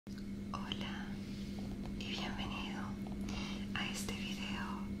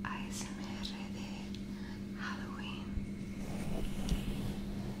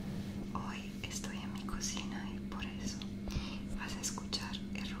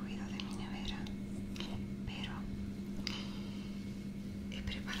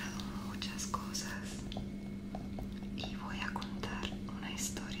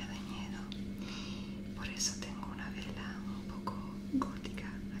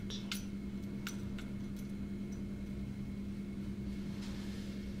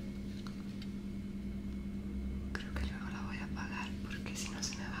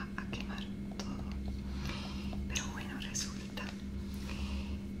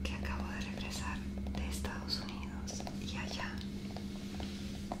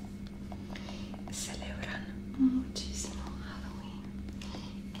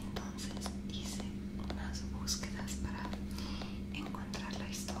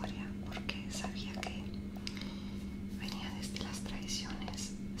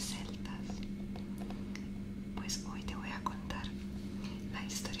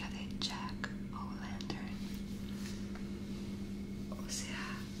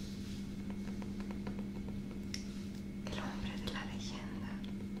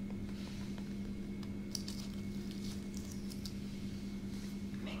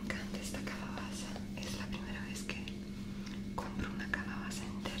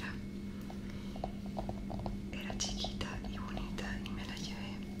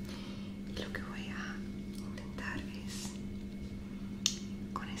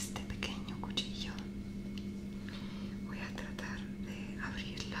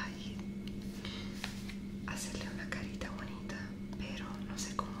abrirla y hacerle una carita bonita, pero no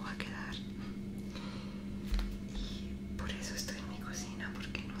sé cómo va a quedar. Y por eso estoy en mi cocina,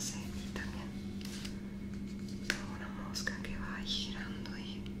 porque no sé. Y también tengo una mosca que va ahí girando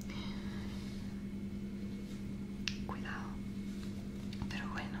y cuidado. Pero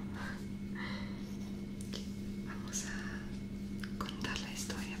bueno, vamos a contar la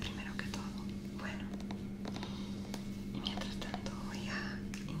historia primero que todo. Bueno, y mientras tanto voy a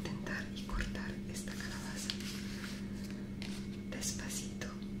intentar y cortar esta calabaza despacito,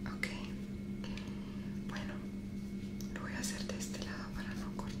 ok. Bueno, lo voy a hacer de este lado para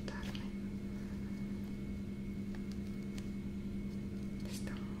no cortarme.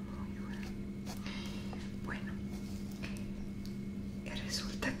 Está muy dura. Bueno,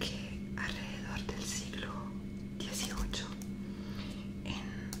 resulta que alrededor del siglo XVIII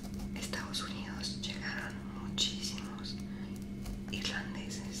en Estados Unidos llegaron muchísimos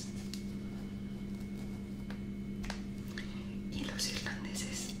irlandeses, y los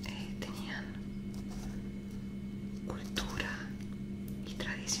irlandeses tenían cultura y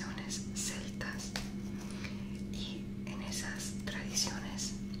tradiciones celtas, y en esas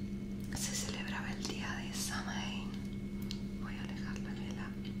tradiciones se celebraba el día de Samhain. Voy a alejar la vela.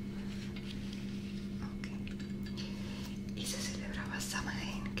 Ok. Y se celebraba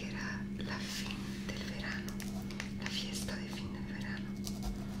Samhain, que era la fin del verano, la fiesta de fin del verano.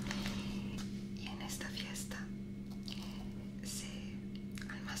 Y en esta fiesta se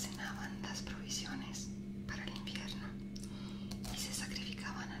almacenaban las provisiones para el invierno y se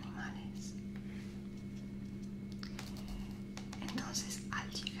sacrificaban animales. Entonces, al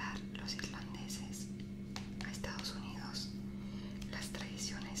llegar los irlandeses a Estados Unidos, las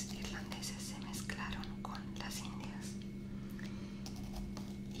tradiciones irlandesas se mezclaron con las indias,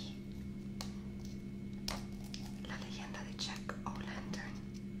 y la leyenda de Jack O'Lantern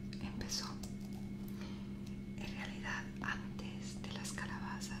empezó. En realidad, antes de las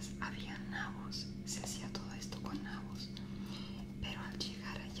calabazas había nabos, se hacía todo esto con nabos, pero al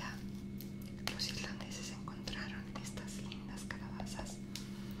llegar allá los irlandeses encontraron estas lindas calabazas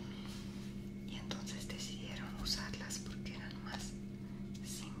y entonces decidieron usarlas porque eran más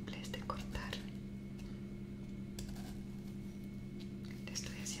simples de cortar. Le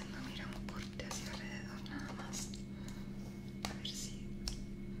estoy haciendo, mira, un corte hacia alrededor nada más, a ver si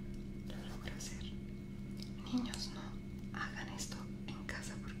lo logro hacer. Niños, no hagan esto en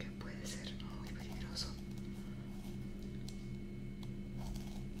casa porque puede ser muy peligroso.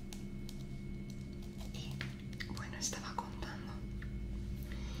 Y bueno, estaba contando.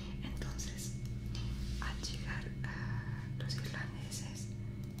 Entonces, al llegar a los irlandeses,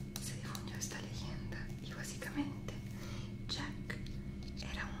 se difundió esta leyenda, y básicamente Jack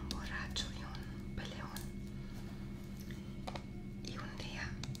era un borracho y un peleón, y un día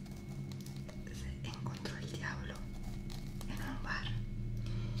se encontró el diablo en un bar,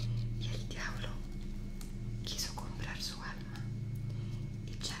 y el diablo quiso comprar su alma,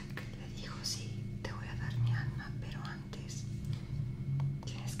 y Jack le dijo: sí, te voy a dar mi alma, pero antes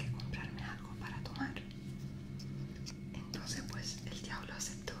tienes que comprarme algo para tomar. Entonces pues el diablo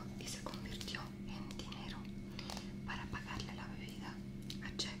aceptó y se convirtió en dinero para pagarle la bebida a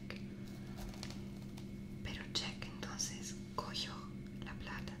Jack. Pero Jack entonces cogió la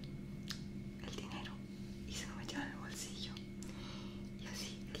plata, el dinero, y se lo metió en el bolsillo, y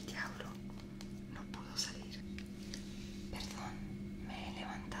así el diablo no pudo salir. Perdón, me he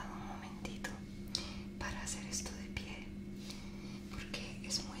levantado un momentito para hacer esto de pie porque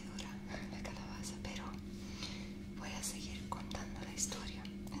es muy dura la calabaza, pero voy a seguir contando la historia.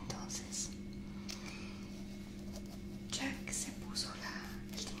 Entonces, Jack se puso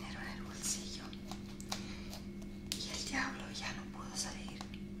el dinero en el bolsillo y el diablo ya no pudo salir.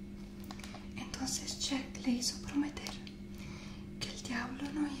 Entonces Jack le hizo prometer que el diablo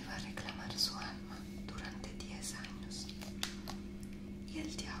no iba a reclamar su alma durante 10 años. Y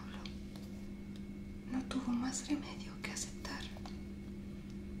el diablo no tuvo más remedio que aceptar.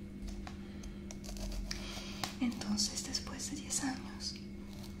 Entonces, después de 10 años,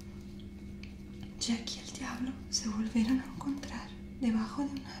 Jack y el diablo se volvieron a encontrar debajo de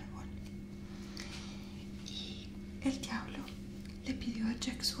un árbol, y el diablo le pidió a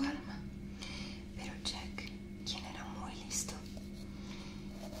Jack su alma, pero Jack, quien era muy listo,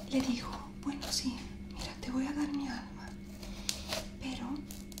 le dijo: bueno, sí, mira, te voy a dar mi alma, pero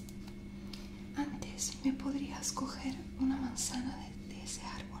antes me podrías coger una manzana de ese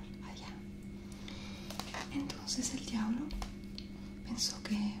árbol allá. Entonces el diablo pensó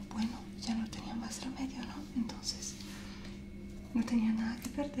que, bueno, ya no tenía más remedio, ¿no? Entonces no tenía nada que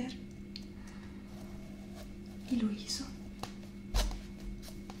perder y lo hizo.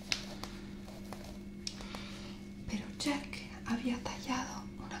 había tallado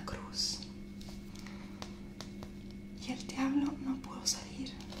una cruz y el diablo no pudo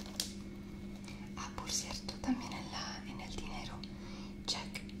salir. Ah, por cierto, también en el dinero,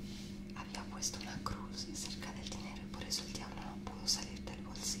 Jack había puesto una cruz cerca del dinero y por eso el diablo no pudo salir del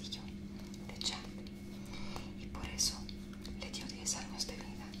bolsillo de Jack y por eso le dio 10 años de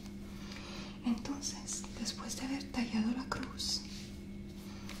vida. Entonces, después de haber tallado la cruz,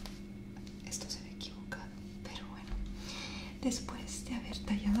 esto se ve equivocado, pero bueno, después de haber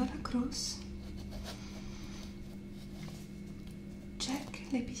tallado la cruz,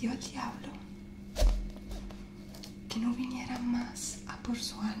 Jack le pidió al diablo que no viniera más a por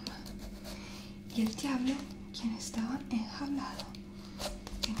su alma. Y el diablo, quien estaba enjaulado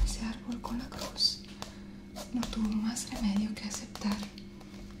en ese árbol con la cruz, no tuvo más remedio que aceptar.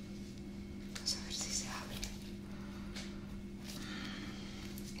 Vamos a ver si se abre.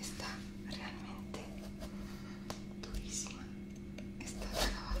 Está realmente durísima esta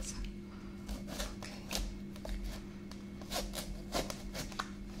calabaza. Okay.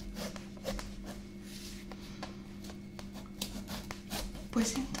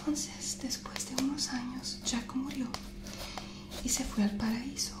 Pues entonces, después de unos años, Jack murió y se fue al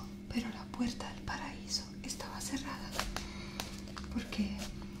paraíso, pero la puerta del paraíso estaba cerrada porque,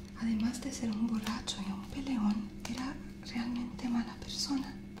 además de ser un borracho y un peleón, era realmente mala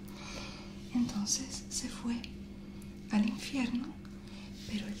persona. Entonces se fue al infierno,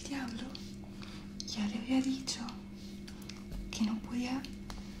 pero el diablo ya le había dicho que no podía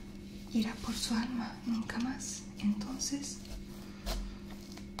ir a por su alma nunca más. Entonces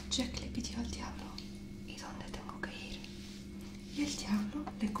Jack le pidió al diablo: ¿y dónde tengo que ir? Y el diablo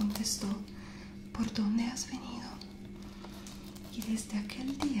le contestó: ¿por dónde has venido? Y desde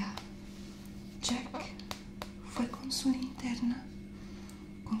aquel día Jack fue con su linterna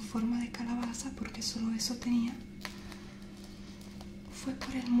con forma de calabaza, porque solo eso tenía, fue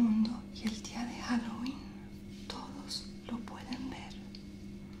por el mundo y el día de Halloween todos lo pueden ver.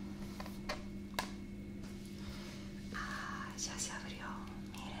 Ya se abrió,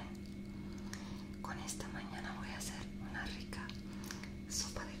 miren. Con esta mañana voy a hacer una rica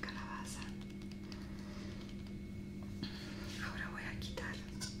sopa de calabaza. Ahora voy a quitar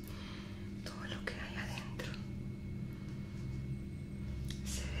todo lo que hay adentro.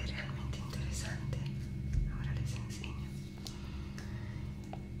 Se ve realmente interesante. Ahora les enseño.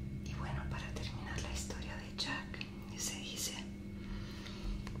 Y bueno, para terminar la historia de Jack, se dice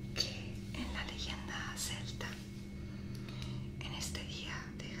que en la leyenda celta, en este día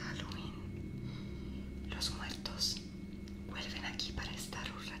de Halloween, los muertos vuelven aquí para estar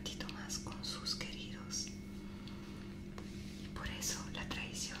un ratito más con sus queridos. Y por eso la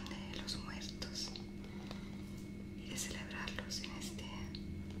tradición de los muertos y de celebrarlos en este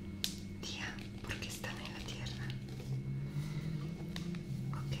día, porque están en la tierra.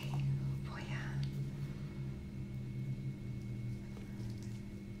 Ok, voy a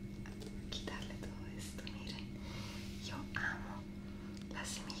quitarle todo esto. Miren, yo amo las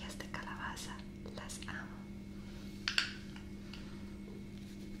semillas de calabaza, las amo.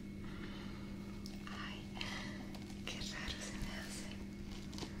 Ay, qué raro se me hace.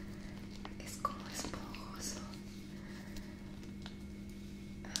 Es como esponjoso.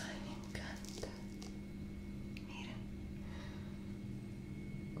 Ay, me encanta. Miren.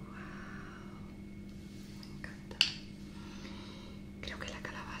 Wow, me encanta. Creo que la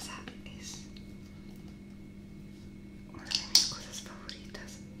calabaza es una de mis cosas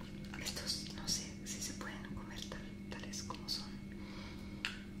favoritas. Estos no sé si se pueden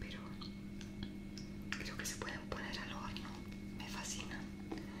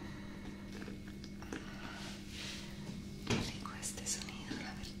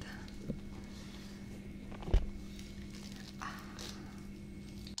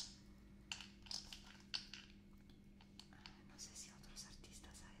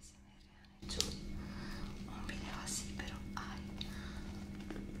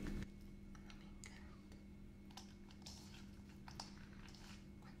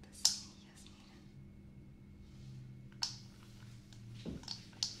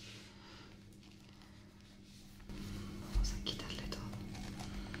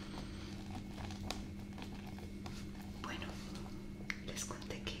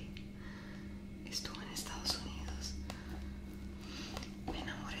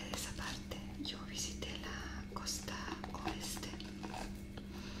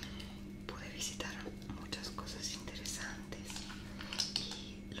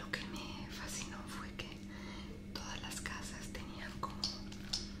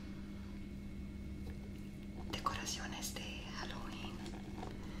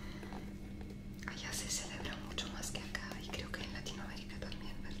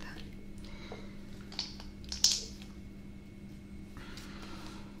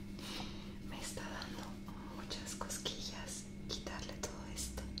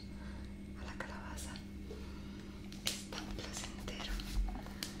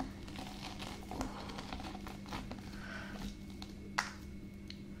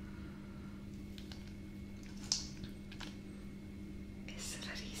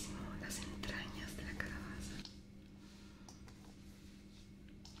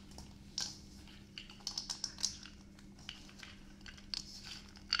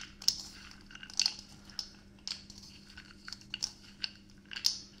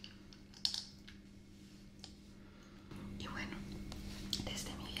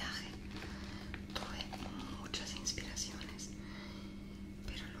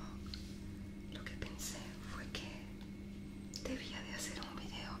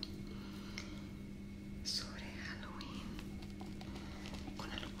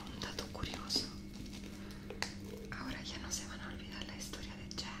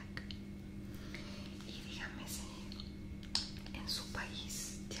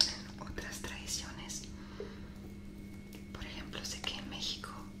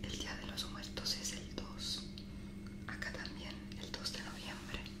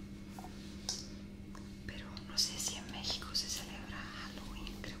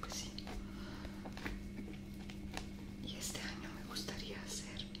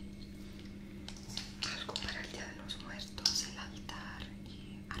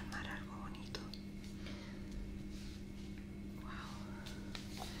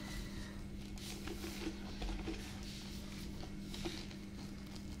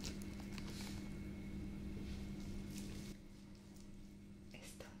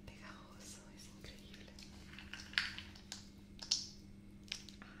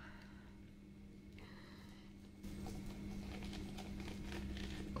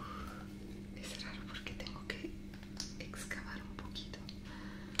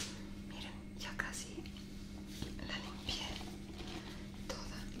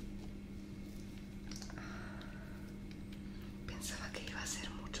pensaba que iba a ser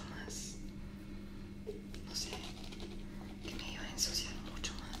mucho más, no sé, que me iba a ensuciar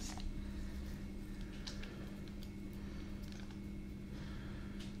mucho más.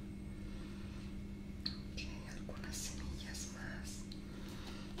 Ok, algunas semillas más.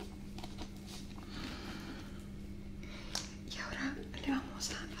 Y ahora le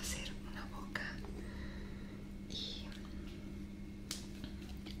vamos a hacer una boca y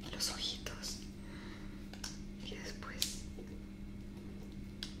los ojitos. Y después,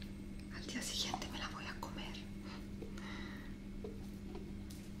 al día siguiente me la voy a comer.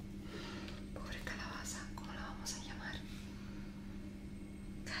 Pobre calabaza, ¿cómo la vamos a llamar?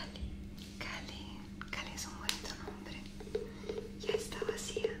 Cali. Cali es un bonito nombre. Ya está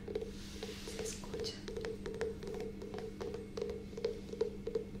vacía. Se escucha.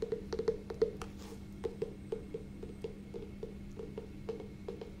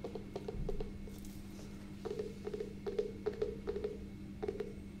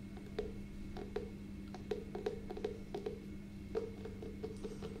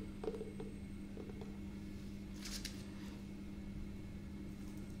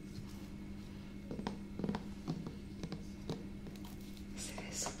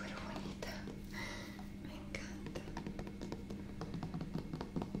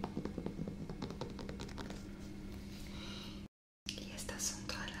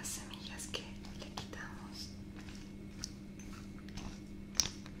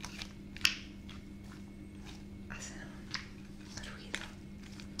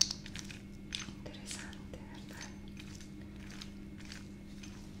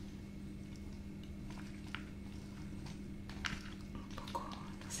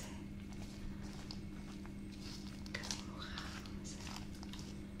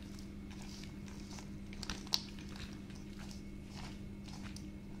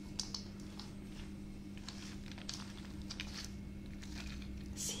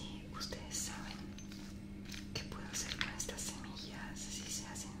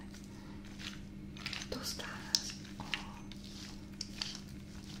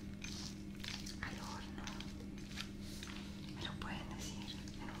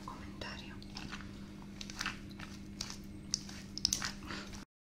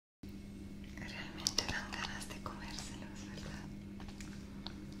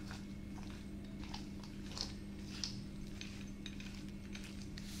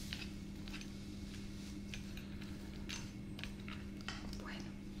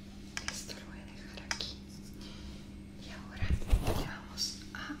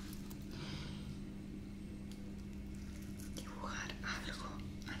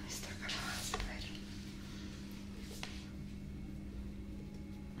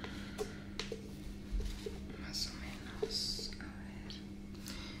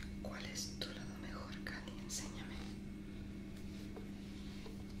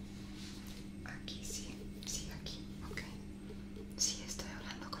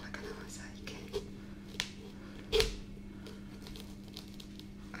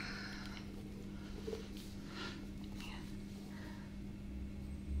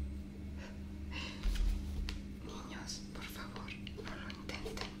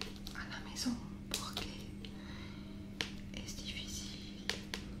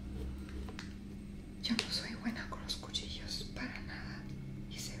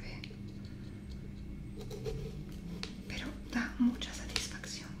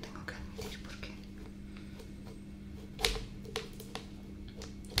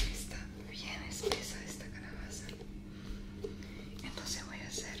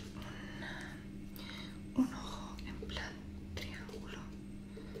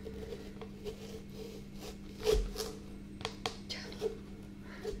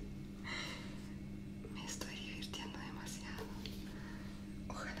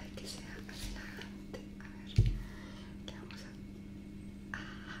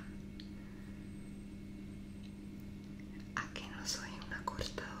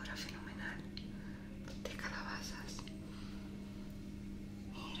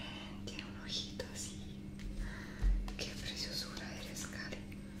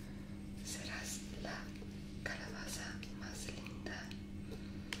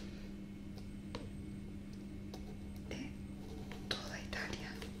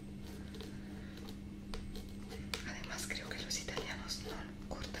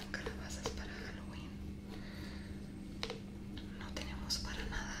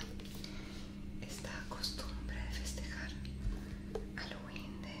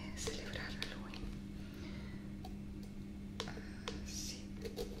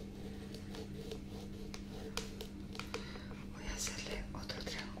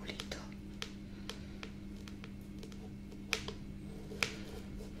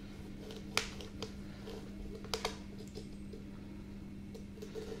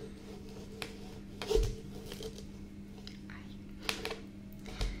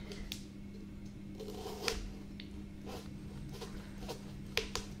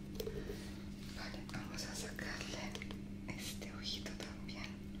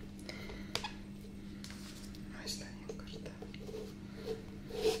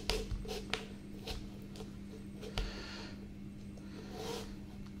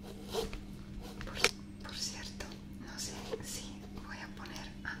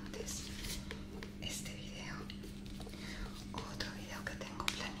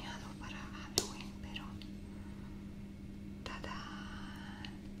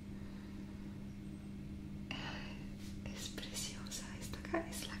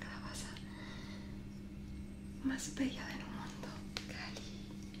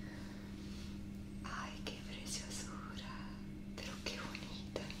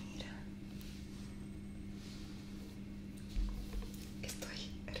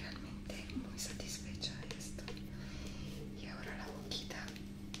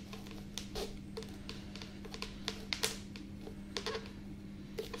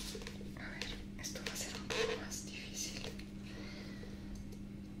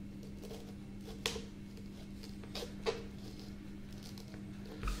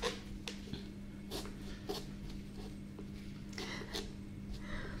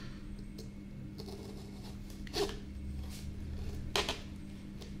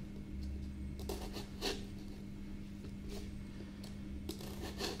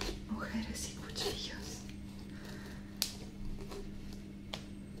 mujeres y cuchillos.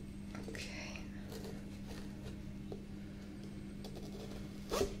 Ok.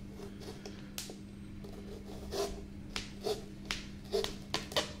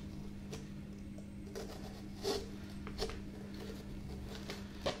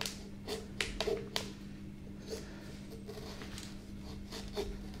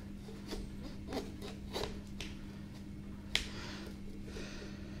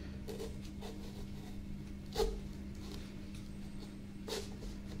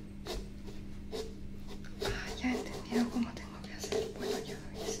 Ya he entendido cómo tengo que hacer. Bueno, ya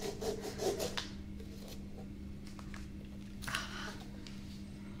lo hice. Ah,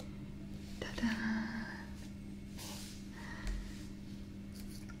 ¡tada!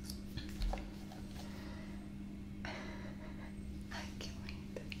 Ay, qué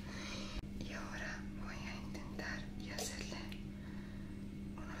bonita. Y ahora voy a intentar y hacerle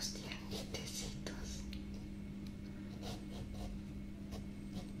unos dientecitos.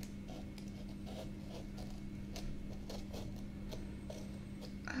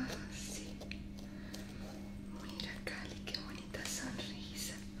 Ah, sí. Mira, Cali, qué bonita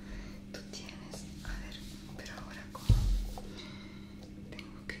sonrisa tú tienes. A ver, pero ahora cómo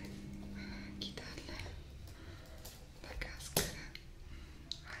tengo que quitarle la cáscara.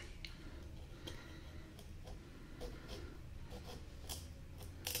 Ay.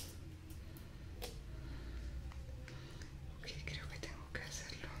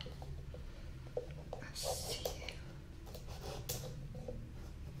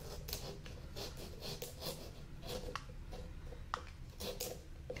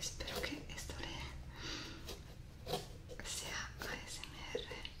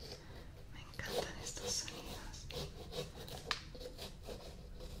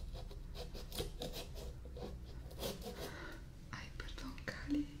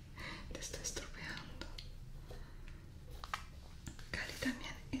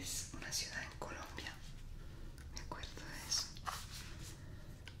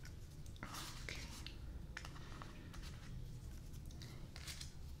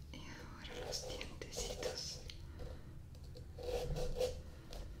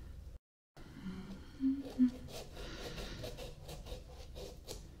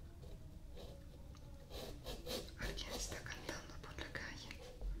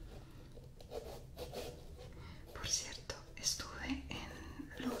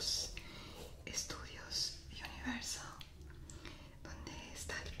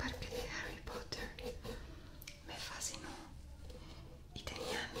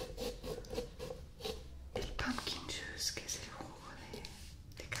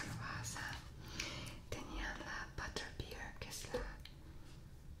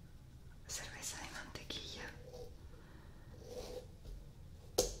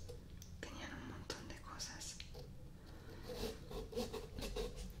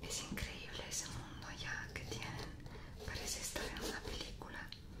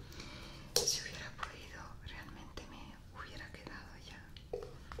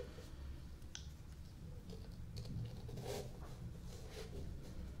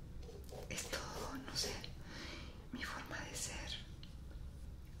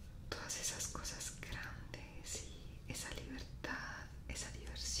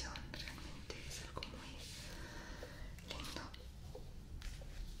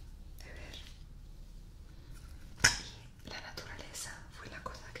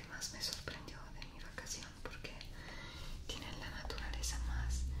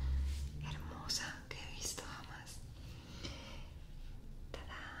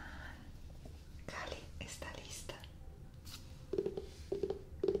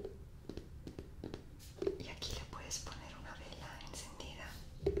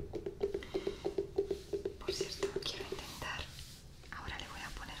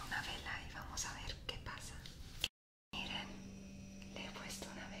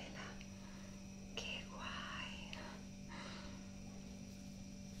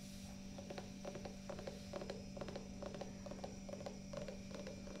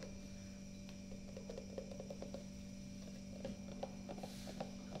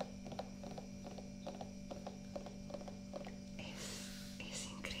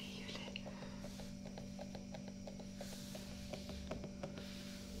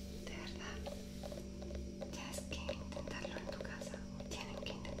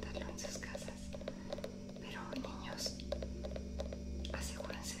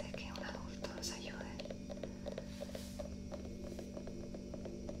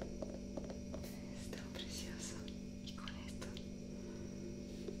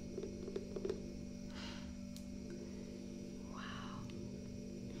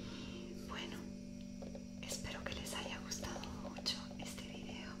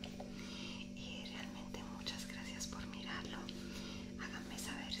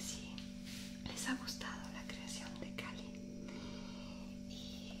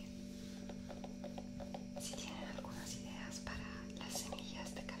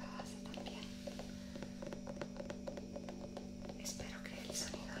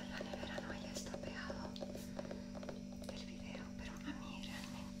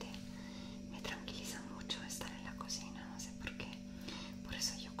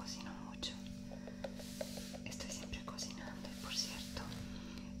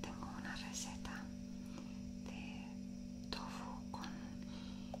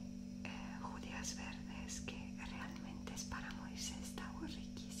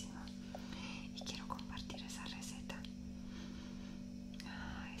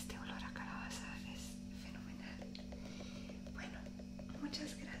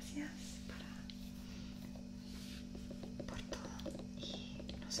 gracias.